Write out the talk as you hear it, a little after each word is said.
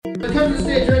Come to the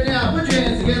stage right now. Put your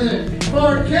hands together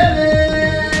for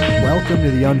Kevin. Welcome to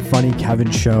the Unfunny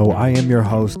Kevin Show. I am your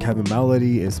host, Kevin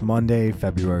Melody. It's Monday,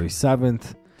 February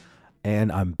 7th,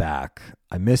 and I'm back.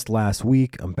 I missed last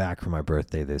week. I'm back for my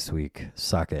birthday this week.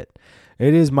 Suck it.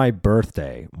 It is my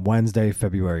birthday, Wednesday,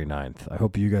 February 9th. I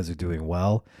hope you guys are doing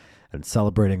well and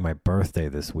celebrating my birthday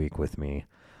this week with me.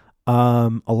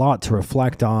 A lot to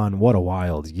reflect on. What a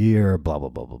wild year, blah, blah,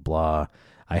 blah, blah, blah.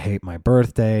 I hate my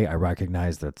birthday. I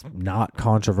recognize that's not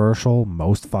controversial.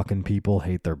 Most fucking people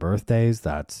hate their birthdays.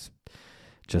 That's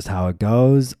just how it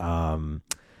goes.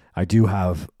 I do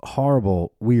have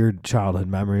horrible, weird childhood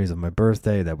memories of my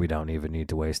birthday that we don't even need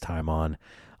to waste time on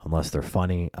unless they're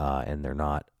funny, and they're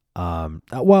not.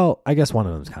 Well, I guess one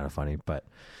of them is kind of funny, but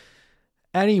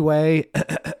anyway,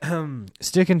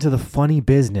 sticking to the funny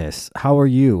business. How are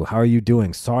you? How are you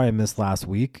doing? Sorry I missed last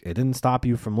week. It didn't stop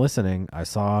you from listening. I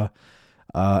saw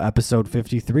episode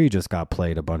 53 just got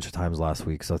played a bunch of times last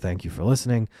week, so thank you for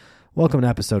listening. Welcome to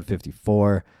episode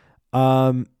 54. We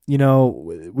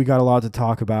got a lot to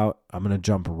talk about. I'm going to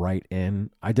jump right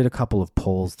in. I did a couple of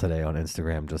polls today on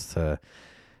Instagram just to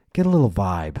get a little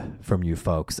vibe from you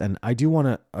folks. And I do want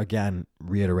to, again,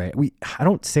 reiterate, I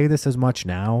don't say this as much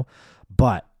now,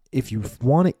 but if you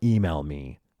want to email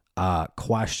me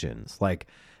questions, like,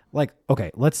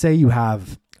 okay, let's say you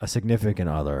have a significant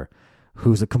other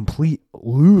who's a complete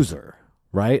loser,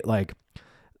 right? Like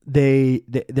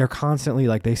they're constantly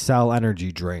like, they sell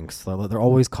energy drinks. They're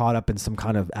always caught up in some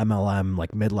kind of MLM,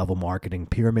 like mid-level marketing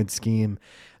pyramid scheme.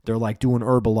 They're like doing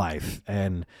Herbalife,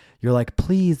 and you're like,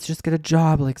 please just get a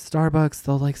job like Starbucks.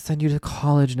 They'll like send you to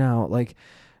college now. Like,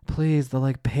 please, they'll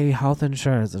like pay health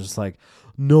insurance. They're just like,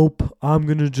 nope, I'm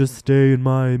going to just stay in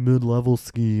my mid-level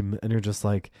scheme. And you're just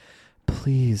like,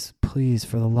 please,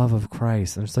 for the love of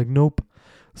Christ. And it's like, nope,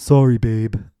 sorry,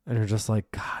 babe. And you're just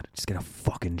like, God, just get a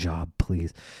fucking job,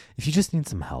 please. If you just need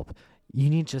some help, you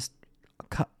need just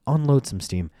unload some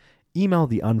steam. Email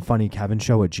the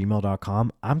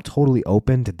unfunnykevin@gmail.com. I'm totally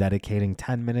open to dedicating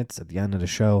 10 minutes at the end of the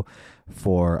show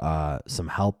for some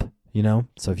help,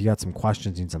 So if you got some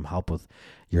questions, you need some help with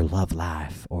your love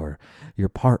life or your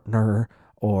partner,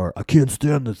 or I can't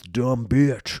stand this dumb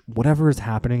bitch, whatever is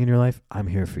happening in your life, I'm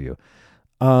here for you.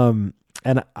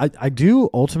 And I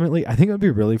do ultimately, I think it would be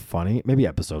really funny, maybe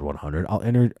episode 100, I'll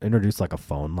introduce like a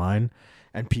phone line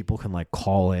and people can like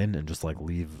call in and just like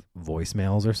leave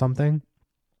voicemails or something.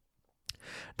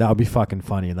 That would be fucking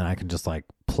funny. And then I can just like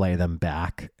play them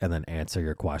back and then answer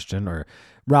your question, or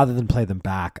rather than play them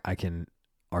back, I can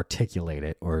articulate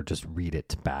it or just read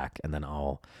it back and then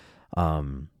I'll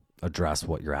address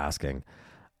what you're asking.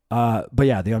 But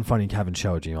yeah, the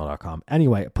unfunnykevin@gmail.com.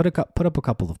 Anyway, put up a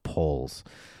couple of polls.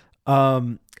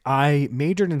 I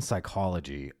majored in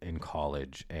psychology in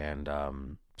college and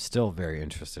still very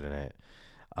interested in it.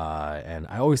 And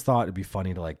I always thought it'd be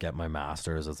funny to like get my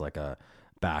master's as like a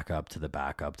backup to the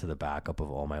backup to the backup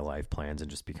of all my life plans and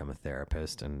just become a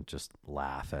therapist and just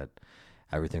laugh at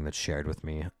everything that's shared with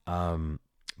me.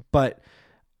 But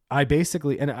I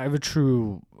basically, and I have a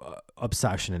true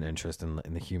obsession and interest in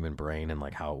the human brain and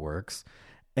like how it works.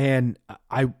 And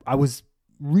I was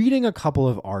reading a couple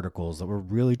of articles that were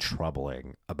really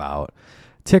troubling about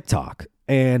TikTok.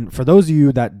 And for those of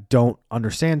you that don't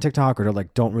understand TikTok or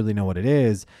like don't really know what it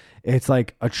is, it's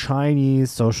like a Chinese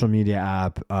social media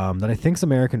app that I think's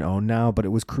American owned now, but it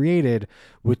was created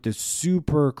with this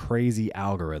super crazy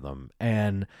algorithm.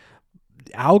 And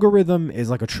algorithm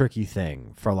is like a tricky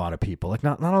thing for a lot of people. Like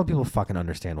not a lot of people fucking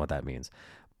understand what that means.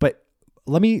 But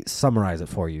let me summarize it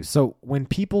for you. So when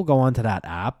people go onto that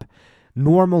app,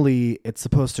 normally it's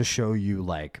supposed to show you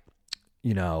like,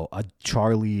 a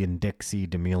Charlie and Dixie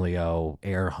D'Amelio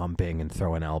air humping and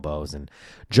throwing elbows and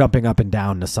jumping up and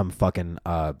down to some fucking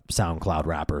SoundCloud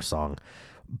rapper song.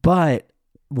 But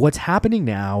what's happening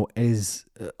now is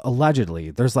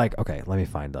allegedly there's like, okay, let me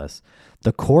find this.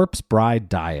 The Corpse Bride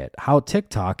Diet, how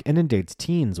TikTok inundates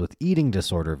teens with eating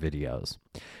disorder videos.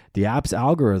 The app's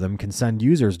algorithm can send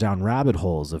users down rabbit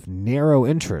holes of narrow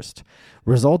interest,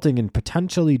 resulting in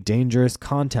potentially dangerous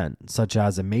content such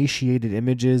as emaciated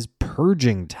images,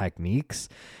 purging techniques,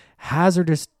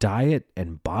 hazardous diet,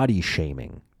 and body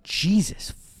shaming.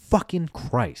 Jesus fucking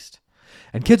Christ.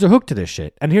 And kids are hooked to this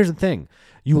shit. And here's the thing.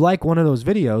 You like one of those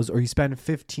videos or you spend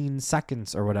 15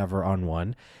 seconds or whatever on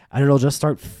one and it'll just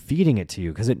start feeding it to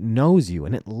you because it knows you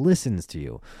and it listens to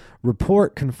you.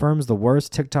 Report confirms the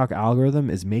worst TikTok algorithm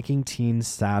is making teens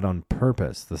sad on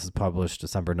purpose. This is published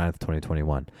December 9th,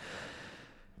 2021.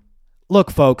 Look,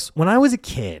 folks, when I was a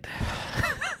kid,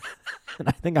 and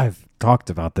I think I've talked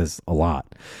about this a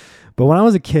lot, but when I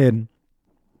was a kid,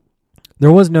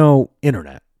 there was no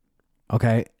internet.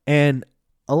 Okay. And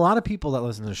a lot of people that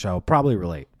listen to the show probably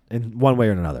relate in one way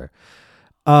or another.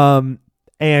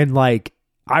 And like,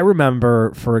 I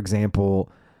remember, for example,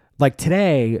 like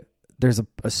today, there's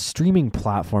a streaming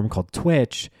platform called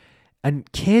Twitch,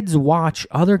 and kids watch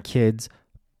other kids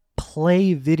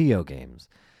play video games.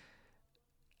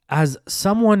 As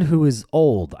someone who is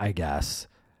old, I guess,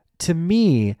 to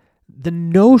me, the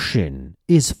notion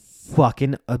is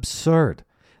fucking absurd.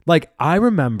 Like, I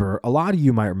remember, a lot of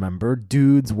you might remember,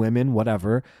 dudes, women,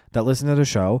 whatever, that listen to the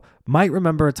show, might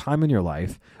remember a time in your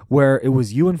life where it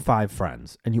was you and 5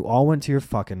 friends, and you all went to your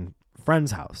fucking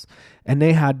friend's house, and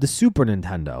they had the Super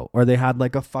Nintendo, or they had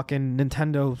like a fucking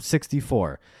Nintendo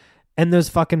 64, and there's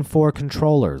fucking 4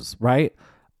 controllers, right?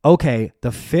 Okay, the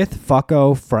 5th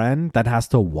fucko friend that has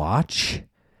to watch?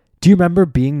 Do you remember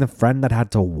being the friend that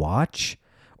had to watch?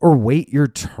 Or wait your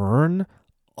turn?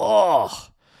 Ugh.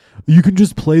 You can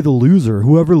just play the loser.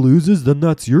 Whoever loses, then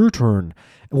that's your turn.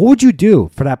 What would you do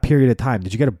for that period of time?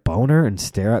 Did you get a boner and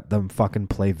stare at them fucking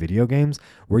play video games?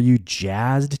 Were you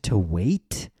jazzed to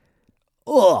wait?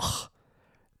 Ugh.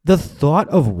 The thought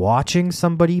of watching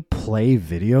somebody play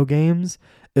video games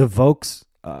evokes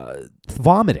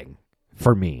vomiting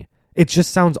for me. It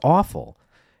just sounds awful.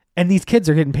 And these kids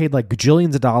are getting paid like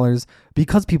gajillions of dollars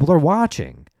because people are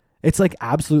watching. It's like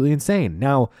absolutely insane.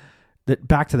 Now,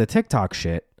 back to the TikTok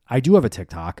shit. I do have a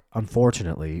TikTok,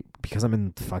 unfortunately, because I'm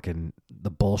in fucking the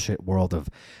bullshit world of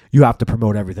you have to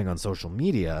promote everything on social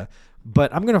media,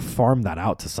 but I'm going to farm that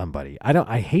out to somebody.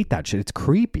 I hate that shit. It's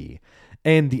creepy.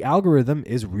 And the algorithm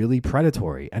is really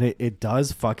predatory, and it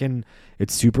does fucking,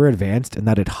 it's super advanced in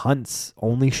that it hunts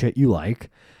only shit you like.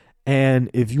 And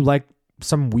if you like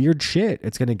some weird shit,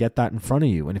 it's going to get that in front of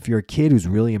you. And if you're a kid who's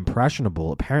really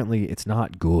impressionable, apparently it's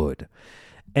not good.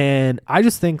 And I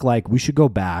just think like we should go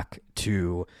back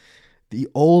to the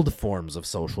old forms of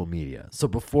social media. So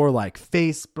before like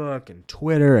Facebook and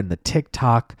Twitter and the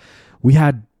TikTok, we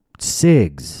had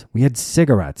cigs, we had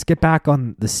cigarettes. Get back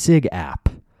on the Cig app.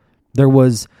 There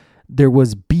was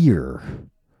beer,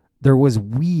 there was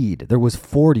weed, there was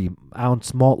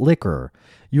 40-ounce malt liquor.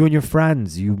 You and your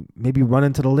friends, you maybe run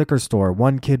into the liquor store.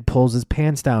 One kid pulls his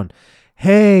pants down.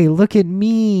 Hey, look at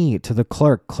me, to the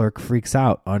clerk. Clerk freaks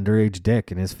out. Underage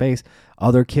dick in his face.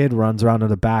 Other kid runs around to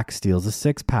the back, steals a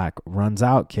 6-pack, runs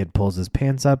out. Kid pulls his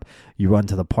pants up. You run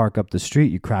to the park up the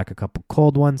street. You crack a couple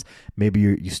cold ones. Maybe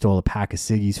you stole a pack of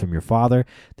ciggies from your father.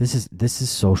 This is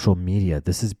social media.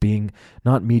 This is being,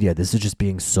 not media. This is just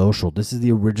being social. This is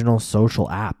the original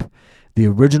social app. The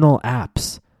original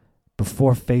apps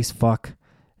before Facebook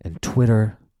and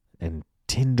Twitter and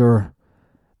Tinder.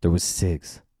 There was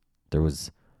cigs. There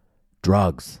was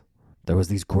drugs. There was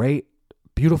these great,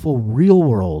 beautiful,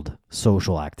 real-world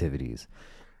social activities.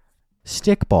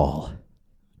 Stickball,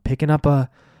 picking up a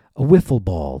wiffle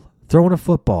ball, throwing a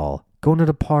football, going to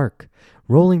the park,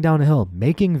 rolling down a hill,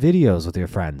 making videos with your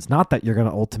friends. Not that you're going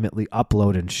to ultimately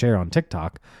upload and share on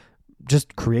TikTok.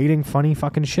 Just creating funny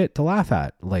fucking shit to laugh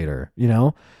at later, you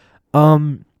know?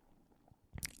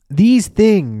 These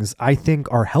things, I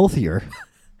think, are healthier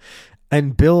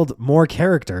and build more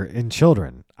character in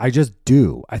children. I just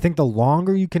do. I think the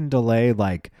longer you can delay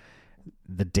like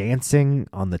the dancing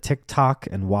on the TikTok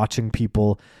and watching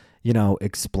people, you know,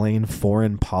 explain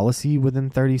foreign policy within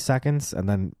 30 seconds and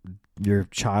then your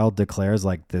child declares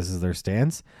like this is their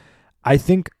stance. I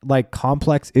think like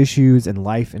complex issues in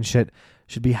life and shit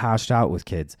should be hashed out with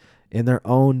kids in their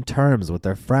own terms with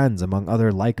their friends among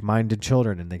other like-minded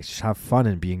children, and they should have fun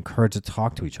and be encouraged to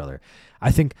talk to each other.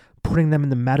 I think putting them in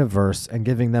the metaverse and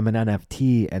giving them an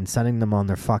NFT and sending them on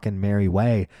their fucking merry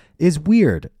way is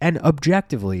weird and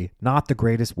objectively not the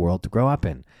greatest world to grow up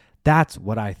in. That's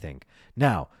what I think.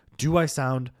 Now, do I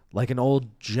sound like an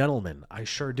old gentleman? I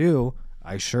sure do.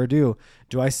 I sure do.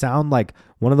 Do I sound like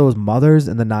one of those mothers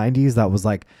in the 90s that was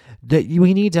like,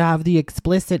 we need to have the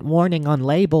explicit warning on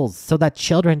labels so that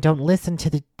children don't listen to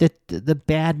the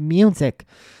bad music?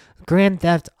 Grand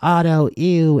Theft Auto,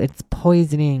 ew, it's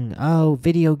poisoning. Oh,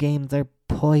 video games are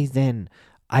poison.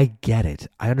 I get it.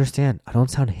 I understand. I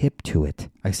don't sound hip to it.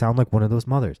 I sound like one of those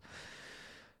mothers.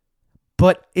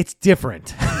 But it's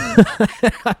different.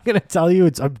 I'm going to tell you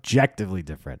it's objectively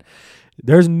different.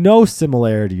 There's no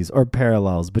similarities or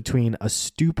parallels between a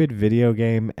stupid video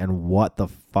game and what the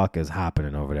fuck is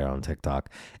happening over there on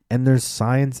TikTok. And there's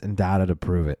science and data to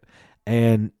prove it.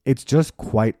 And it's just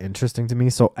quite interesting to me.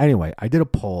 So anyway, I did a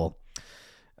poll.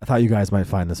 I thought you guys might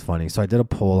find this funny. So I did a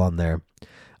poll on there.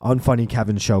 On Funny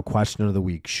Kevin Show, question of the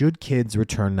week. Should kids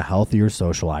return to healthier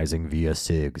socializing via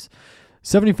cigs?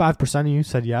 75% of you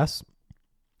said yes.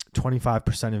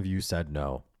 25% of you said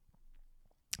no.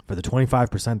 For the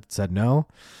 25% that said no,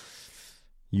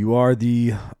 You are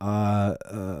the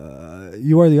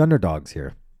underdogs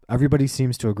here. Everybody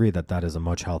seems to agree that that is a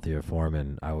much healthier form,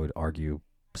 and I would argue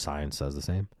science says the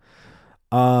same.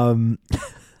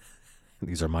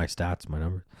 These are my stats, my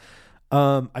numbers.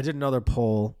 I did another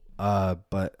poll,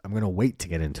 but I'm gonna wait to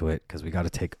get into it because we got to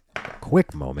take a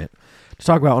quick moment to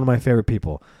talk about one of my favorite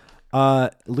people,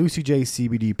 Lucy J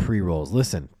CBD pre-rolls.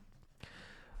 Listen.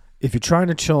 If you're trying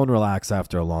to chill and relax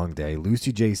after a long day,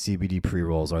 Lucy J CBD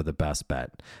pre-rolls are the best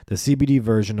bet. The CBD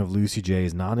version of Lucy J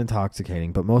is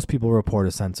non-intoxicating, but most people report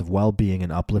a sense of well-being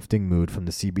and uplifting mood from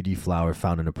the CBD flower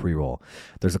found in a pre-roll.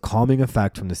 There's a calming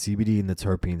effect from the CBD and the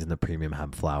terpenes in the premium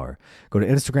hemp flower. Go to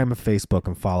Instagram and Facebook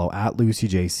and follow at Lucy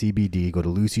J CBD. Go to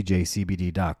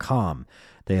lucyjcbd.com.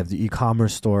 They have the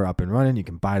e-commerce store up and running. You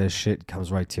can buy this shit. It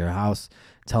comes right to your house.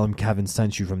 Tell them Kevin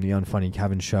sent you from the Unfunny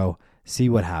Kevin Show. See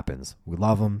what happens. We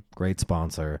love them. Great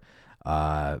sponsor.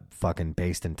 Fucking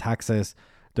based in Texas.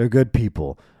 They're good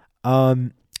people.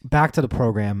 Back to the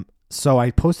program. So I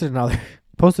posted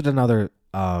another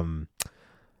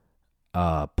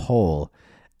poll,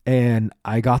 and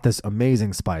I got this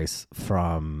amazing spice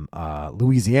from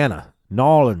Louisiana, New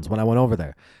Orleans, when I went over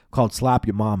there, called Slap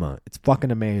Your Mama. It's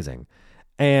fucking amazing.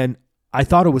 And I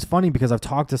thought it was funny because I've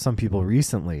talked to some people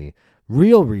recently,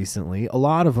 a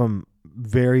lot of them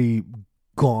very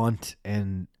gaunt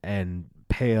and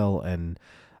pale and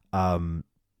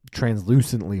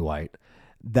translucently white,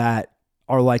 that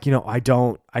are like, I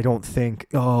don't think,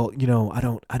 I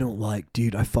don't like,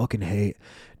 dude, I fucking hate,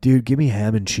 dude, give me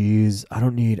ham and cheese. I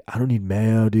don't need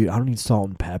mayo, dude. I don't need salt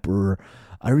and pepper.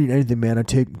 I don't need anything, man.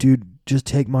 Just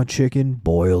take my chicken,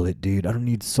 boil it, dude. I don't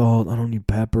need salt. I don't need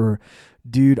pepper.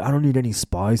 Dude, I don't need any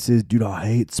spices. Dude, I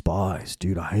hate spice.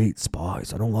 Dude, I hate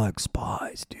spice. I don't like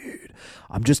spice, dude.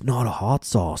 I'm just not a hot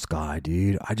sauce guy,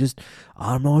 dude.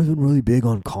 I'm not even really big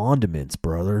on condiments,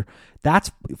 brother.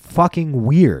 That's fucking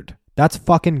weird. That's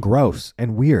fucking gross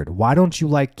and weird. Why don't you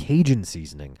like Cajun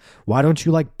seasoning? Why don't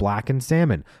you like blackened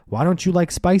salmon? Why don't you like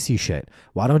spicy shit?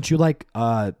 Why don't you like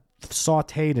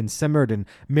sauteed and simmered and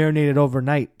marinated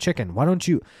overnight chicken? Why don't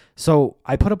you? So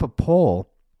I put up a poll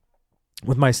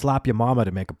with my Slap Your Mama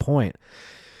to make a point.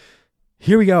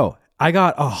 Here we go. I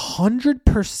got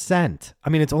 100%. I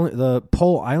mean, it's only the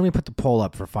poll. I only put the poll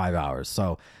up for 5 hours,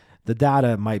 so the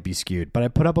data might be skewed. But I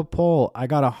put up a poll. I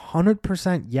got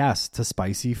 100% yes to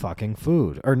spicy fucking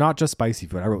food, or not just spicy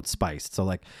food. I wrote spiced, so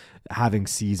like having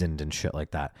seasoned and shit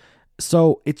like that.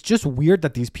 So it's just weird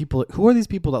that these people. Who are these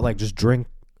people that like just drink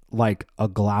like a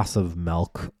glass of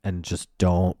milk and just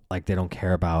don't like, they don't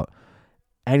care about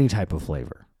any type of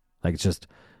flavor? Like, it's just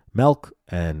milk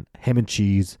and ham and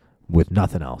cheese with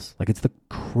nothing else. Like, it's the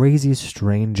craziest,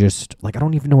 strangest, like, I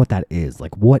don't even know what that is.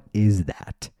 Like, what is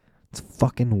that? It's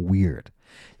fucking weird.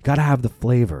 You gotta have the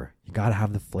flavor. You gotta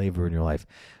have the flavor in your life.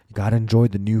 You gotta enjoy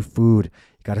the new food.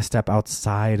 You gotta step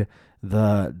outside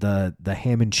the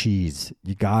ham and cheese.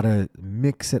 You gotta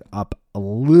mix it up a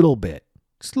little bit.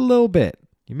 Just a little bit.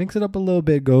 You mix it up a little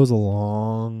bit, it goes a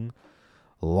long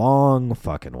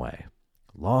fucking way.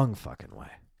 Long fucking way.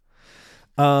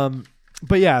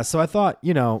 But yeah, so I thought,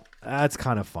 that's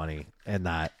kind of funny, and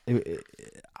that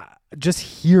just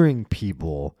hearing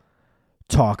people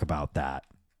talk about that,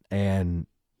 and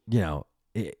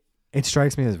it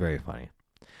strikes me as very funny.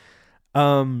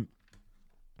 And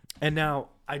now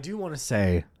I do want to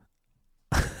say,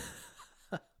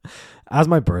 as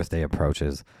my birthday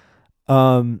approaches,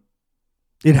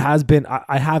 it has been,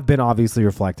 I have been obviously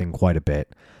reflecting quite a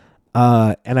bit,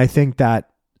 and I think that,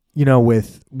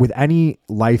 with any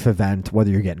life event, whether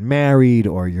you're getting married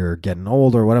or you're getting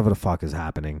old or whatever the fuck is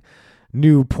happening,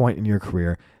 new point in your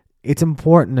career, it's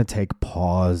important to take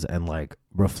pause and like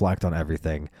reflect on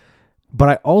everything. But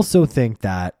I also think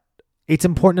that it's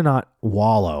important to not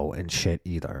wallow in shit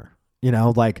either.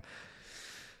 Like,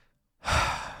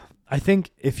 I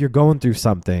think if you're going through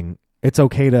something, it's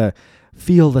okay to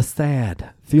feel the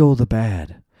sad, feel the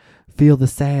bad, feel the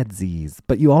sadsies,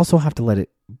 but you also have to let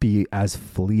it be as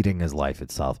fleeting as life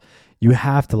itself. You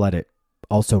have to let it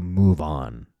also move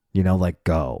on, like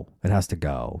go. It has to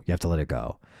go. You have to let it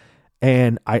go.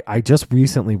 And I just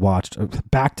recently watched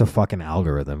back to fucking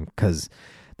algorithm, because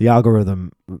the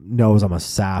algorithm knows I'm a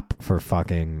sap for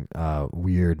fucking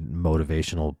weird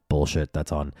motivational bullshit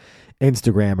that's on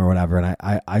Instagram or whatever. And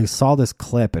I saw this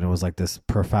clip, and it was like this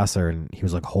professor, and he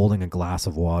was like holding a glass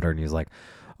of water, and he's like,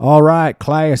 all right,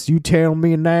 class, you tell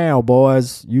me now,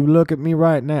 boys. You look at me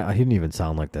right now. He didn't even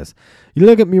sound like this. You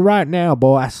look at me right now,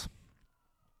 boys.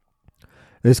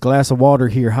 This glass of water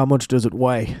here, how much does it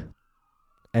weigh?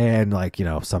 And like,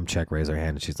 some chick raised her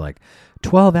hand and she's like,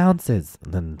 12 ounces.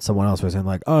 And then someone else was saying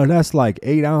like, oh, that's like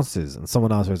 8 ounces. And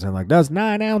someone else was saying like, that's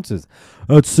 9 ounces.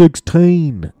 That's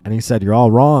 16. And he said, you're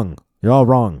all wrong. You're all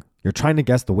wrong. You're trying to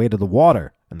guess the weight of the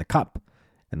water and the cup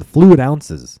and the fluid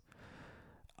ounces.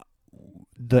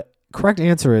 The correct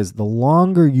answer is the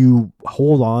longer you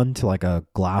hold on to like a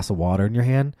glass of water in your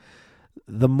hand,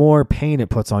 the more pain it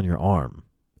puts on your arm.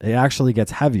 It actually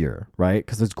gets heavier, right?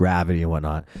 Because there's gravity and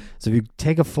whatnot. So if you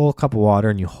take a full cup of water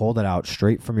and you hold it out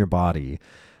straight from your body,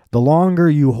 the longer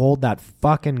you hold that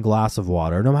fucking glass of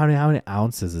water, no matter how many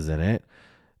ounces is in it,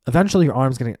 eventually your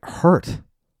arm's going to hurt.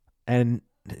 And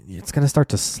it's going to start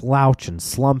to slouch and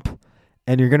slump.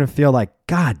 And you're going to feel like,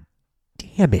 God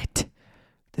damn it.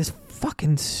 This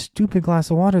fucking stupid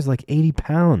glass of water is like 80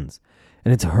 pounds.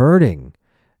 And it's hurting.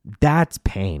 That's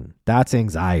pain. That's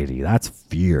anxiety. That's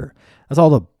fear. That's all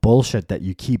the bullshit that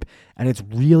you keep. And it's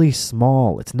really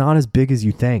small. It's not as big as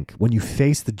you think. When you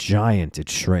face the giant, it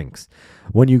shrinks.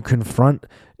 When you confront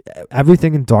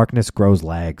everything in darkness, grows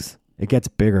legs. It gets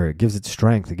bigger. It gives it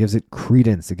strength. It gives it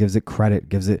credence. It gives it credit. It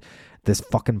gives it this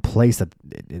fucking place that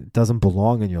it doesn't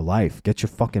belong in your life. Get your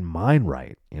fucking mind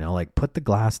right. Like put the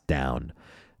glass down.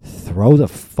 Throw the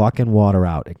fucking water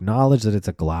out. Acknowledge that it's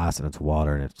a glass and it's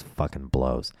water and it fucking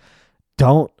blows.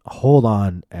 Don't hold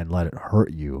on and let it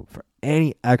hurt you for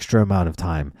any extra amount of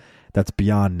time that's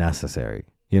beyond necessary,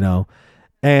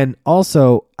 And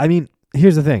also, I mean,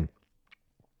 here's the thing.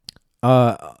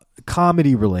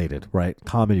 Comedy related, right?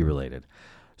 Comedy related.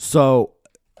 So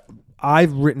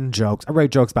I've written jokes. I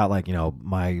write jokes about like,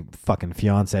 my fucking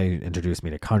fiance introduced me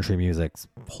to country music. It's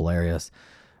hilarious.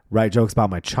 Write jokes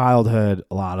about my childhood.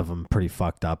 A lot of them pretty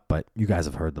fucked up, but you guys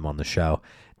have heard them on the show.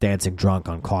 Dancing drunk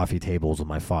on coffee tables with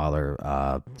my father,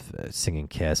 singing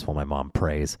Kiss while my mom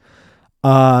prays.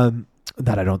 That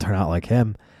I don't turn out like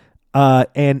him.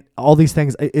 And all these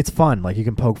things, it's fun. Like you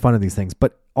can poke fun at these things,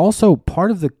 but also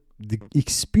part of the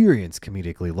experience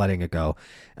comedically, letting it go.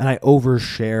 And I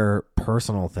overshare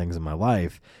personal things in my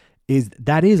life is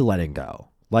letting go.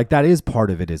 Like that is part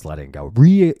of it is letting go.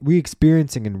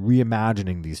 Re-experiencing and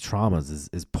reimagining these traumas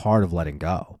is part of letting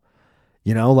go.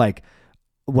 Like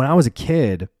when I was a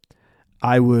kid,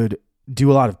 I would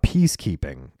do a lot of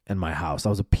peacekeeping in my house. I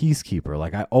was a peacekeeper.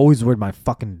 Like I always worried my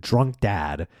fucking drunk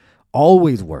dad,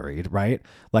 always worried, right?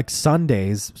 Like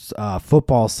Sundays,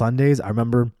 football Sundays, I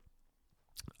remember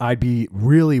I'd be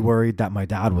really worried that my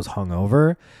dad was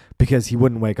hungover because he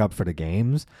wouldn't wake up for the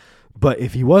games. But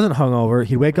if he wasn't hungover,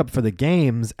 he'd wake up for the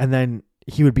games and then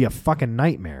he would be a fucking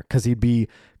nightmare because he'd be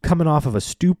coming off of a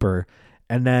stupor.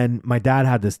 And then my dad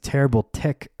had this terrible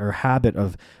tick or habit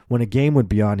of when a game would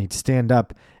be on, he'd stand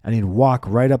up and he'd walk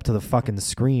right up to the fucking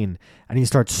screen and he'd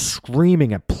start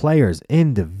screaming at players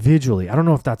individually. I don't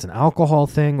know if that's an alcohol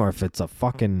thing or if it's a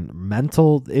fucking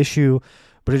mental issue,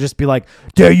 but it'd just be like,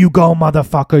 there you go,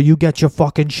 motherfucker. You get your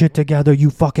fucking shit together,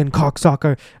 you fucking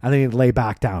cocksucker. And then he'd lay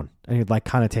back down and he'd like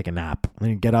kind of take a nap. And then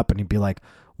he'd get up and he'd be like,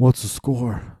 what's the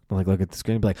score? And like look at the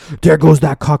screen and be like, there goes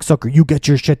that cocksucker. You get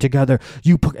your shit together.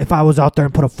 If I was out there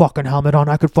and put a fucking helmet on,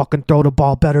 I could fucking throw the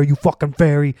ball better. You fucking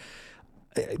fairy.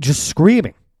 Just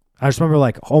screaming. I just remember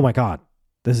like, oh my God,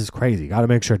 this is crazy. Got to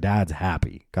make sure dad's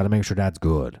happy. Got to make sure dad's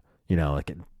good.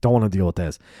 Like don't want to deal with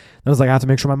this. Then I was like, I have to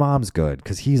make sure my mom's good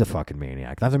because he's a fucking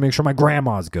maniac. I have to make sure my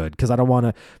grandma's good because I don't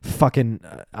want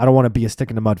to be a stick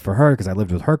in the mud for her because I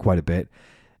lived with her quite a bit.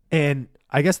 And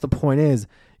I guess the point is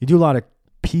you do a lot of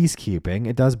peacekeeping.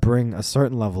 It does bring a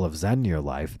certain level of zen in your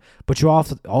life, but you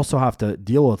also have to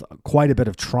deal with quite a bit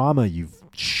of trauma you've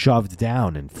shoved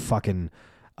down and fucking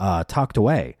tucked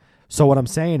away. So what I'm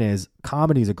saying is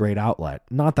comedy is a great outlet.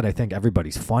 Not that I think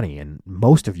everybody's funny and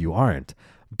most of you aren't,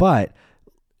 but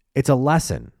it's a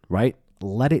lesson, right?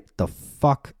 Let it the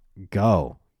fuck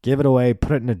go. Give it away,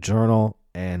 put it in a journal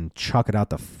and chuck it out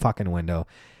the fucking window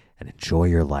and enjoy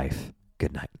your life.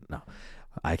 Good night. No,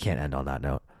 I can't end on that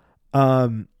note.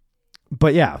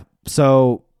 But yeah,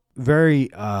 so very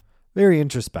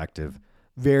introspective,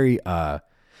 very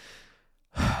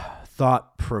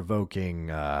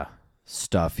thought-provoking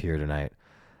stuff here tonight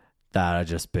that I've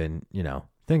just been,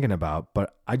 thinking about.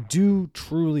 But I do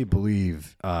truly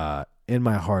believe in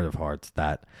my heart of hearts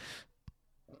that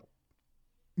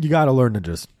you got to learn to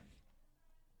just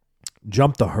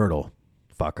jump the hurdle,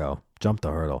 fucko. Jump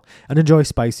the hurdle and enjoy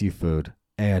spicy food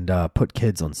and put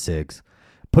kids on Cigs.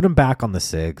 Put them back on the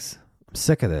Cigs. I'm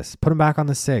sick of this. Put them back on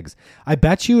the Cigs. I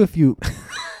bet you if you...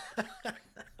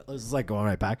 This is like going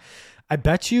right back. I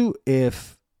bet you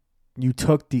if you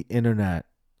took the internet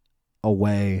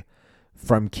away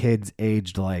from kids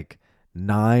aged like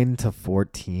 9 to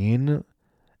 14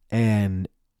 and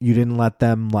You didn't let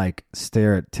them like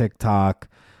stare at TikTok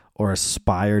or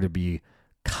aspire to be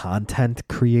content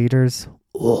creators.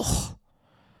 Ugh.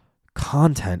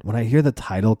 Content. When I hear the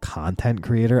title content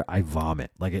creator, I vomit.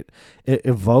 Like it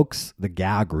evokes the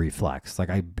gag reflex. Like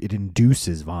it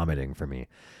induces vomiting for me.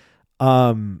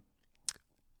 I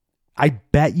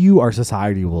bet you our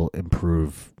society will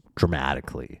improve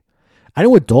dramatically. I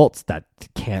know adults that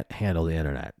can't handle the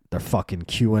internet. They're fucking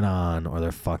QAnon or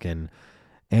they're fucking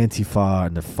Antifa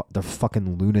and they're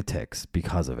fucking lunatics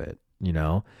because of it. You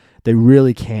know, they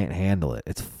really can't handle it.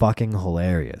 It's fucking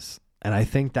hilarious. And I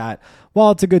think that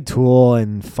while it's a good tool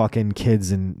and fucking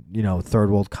kids in, you know,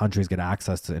 third world countries get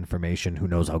access to information, who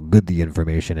knows how good the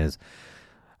information is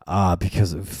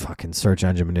because of fucking search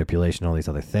engine manipulation, all these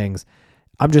other things.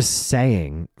 I'm just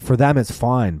saying for them, it's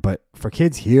fine. But for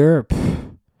kids here,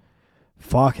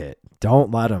 fuck it.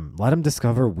 Don't let them. Let them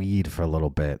discover weed for a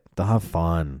little bit. They'll have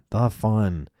fun. Let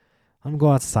them go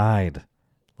outside.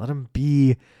 Let them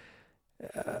be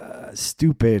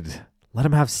stupid. Let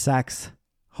them have sex.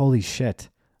 Holy shit.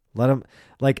 Let them,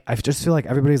 like, I just feel like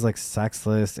everybody's like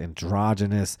sexless,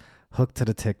 androgynous, hooked to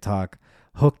the TikTok,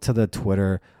 hooked to the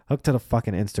Twitter, hooked to the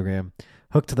fucking Instagram,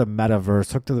 hooked to the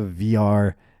metaverse, hooked to the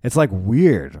VR. It's like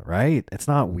weird, right? It's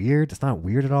not weird. It's not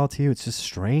weird at all to you. It's just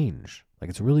strange. Like,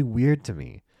 it's really weird to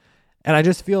me. And I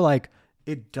just feel like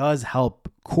it does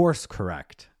help course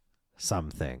correct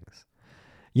some things.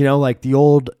 You know, like the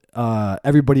old,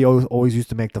 everybody always used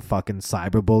to make the fucking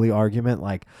cyberbully argument.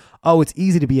 Like, oh, it's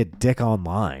easy to be a dick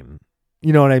online.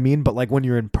 You know what I mean? But like when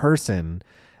you're in person,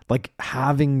 like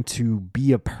having to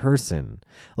be a person,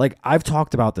 like I've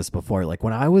talked about this before. Like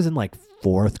when I was in like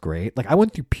 4th grade, like I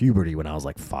went through puberty when I was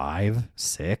like 5,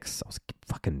 6. I was a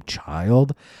fucking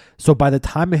child. So by the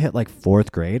time I hit like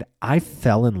 4th grade, I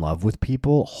fell in love with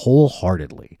people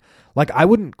wholeheartedly. Like I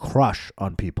wouldn't crush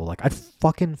on people. Like I'd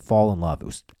fucking fall in love. It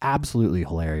was absolutely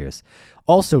hilarious.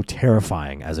 Also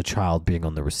terrifying as a child being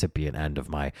on the recipient end of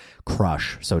my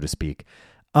crush, so to speak.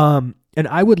 And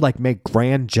I would like make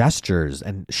grand gestures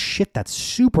and shit that's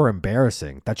super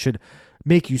embarrassing. That should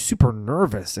make you super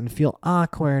nervous and feel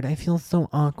awkward. I feel so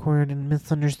awkward and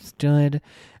misunderstood.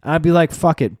 And I'd be like,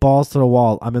 fuck it, balls to the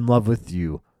wall. I'm in love with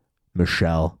you,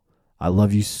 Michelle. I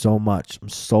love you so much. I'm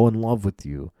so in love with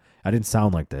you. I didn't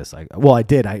sound like this. I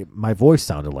did. My voice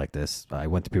sounded like this. I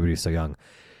went to puberty so young.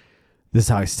 This is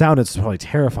how I sounded. It's probably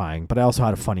terrifying, but I also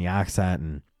had a funny accent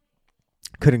and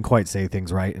couldn't quite say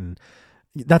things right. And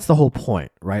that's the whole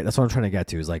point, right? That's what I'm trying to get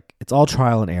to is like, it's all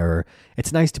trial and error.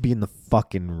 It's nice to be in the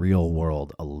fucking real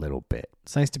world a little bit.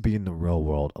 It's nice to be in the real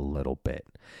world a little bit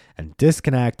and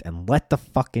disconnect and let the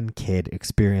fucking kid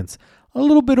experience a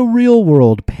little bit of real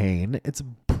world pain. It's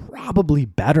probably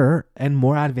better and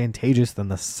more advantageous than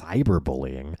the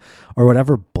cyberbullying or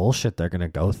whatever bullshit they're going to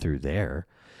go through there.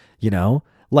 You know,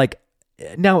 like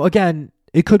now again,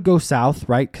 it could go south,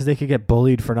 right? Because they could get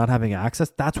bullied for not having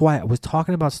access. That's why I was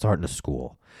talking about starting a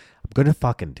school. I'm going to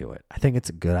fucking do it. I think it's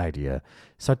a good idea.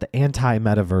 Start the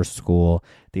anti-metaverse school,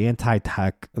 the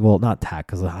anti-tech, well, not tech,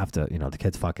 because they'll have to, you know, the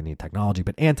kids fucking need technology,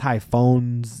 but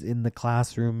anti-phones in the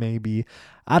classroom maybe.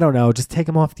 I don't know. Just take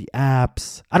them off the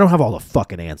apps. I don't have all the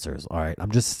fucking answers, all right?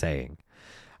 I'm just saying.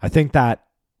 I think that,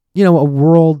 you know, a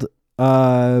world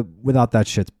without that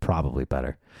shit's probably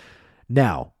better.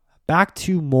 Now, back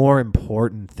to more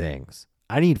important things.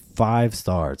 I need 5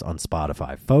 stars on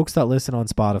Spotify. Folks that listen on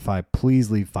Spotify,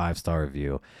 please leave 5-star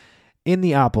review in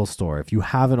the Apple Store. If you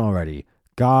haven't already,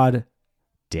 God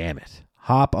damn it.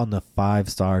 Hop on the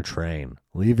 5-star train.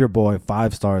 Leave your boy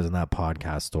 5 stars in that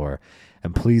podcast store.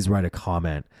 And please write a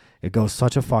comment. It goes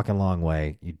such a fucking long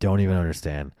way. You don't even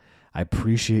understand. I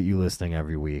appreciate you listening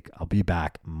every week. I'll be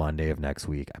back Monday of next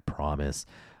week. I promise.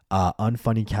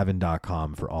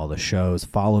 Unfunnykevin.com for all the shows.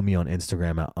 Follow me on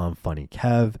Instagram at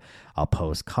unfunnykev. I'll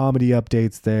post comedy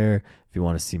updates there if you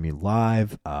want to see me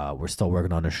live. We're still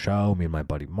working on a show, me and my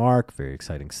buddy Mark. Very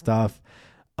exciting stuff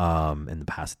in the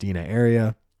Pasadena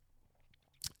area.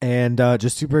 And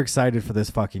just super excited for this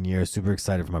fucking year. Super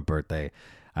excited for my birthday.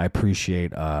 I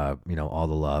appreciate all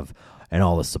the love and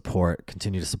all the support.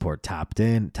 Continue to support Tapped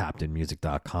In,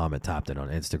 tappedinmusic.com, and Tapped In on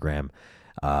Instagram.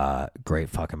 Great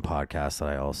fucking podcast that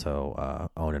I also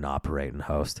own and operate and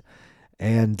host.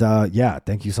 And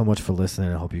thank you so much for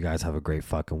listening. I hope you guys have a great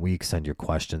fucking week. Send your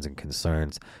questions and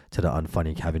concerns to the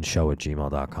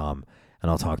unfunnykevin@gmail.com,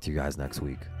 and I'll talk to you guys next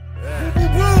week.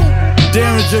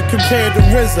 Derringer compared to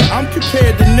RZA. I'm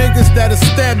compared to niggas that'll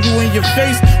stab you in your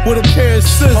face with a pair of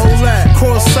scissors.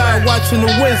 Courtside watching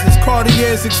the Wizards.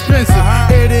 Cartier's expensive.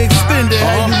 Air to extend it.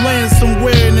 How you land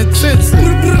somewhere in intensive.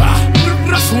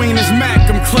 Swinging his Mac,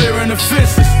 I'm clearing the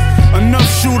fences. Enough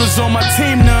shooters on my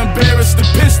team to embarrass the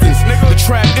Pistons. The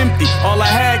trap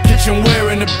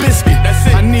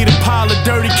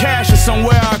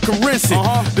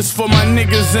This for my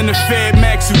niggas in the Fed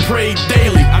Max who prayed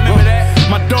daily. I remember that.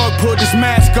 My dog pulled his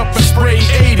mask up and sprayed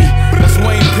 80. That's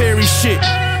Wayne Perry shit.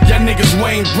 Y'all niggas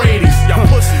Wayne Brady's.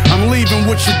 I'm leaving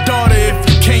with your daughter if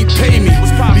you can't pay me.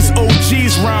 These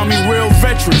OGs round me real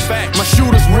veterans. My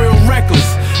shooters real reckless.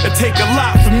 It take a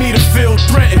lot for me to feel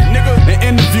threatened. In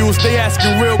interviews they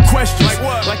asking real questions.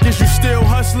 Like is you still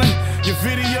hustling? Your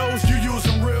videos you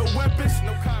using real weapons?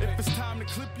 If it's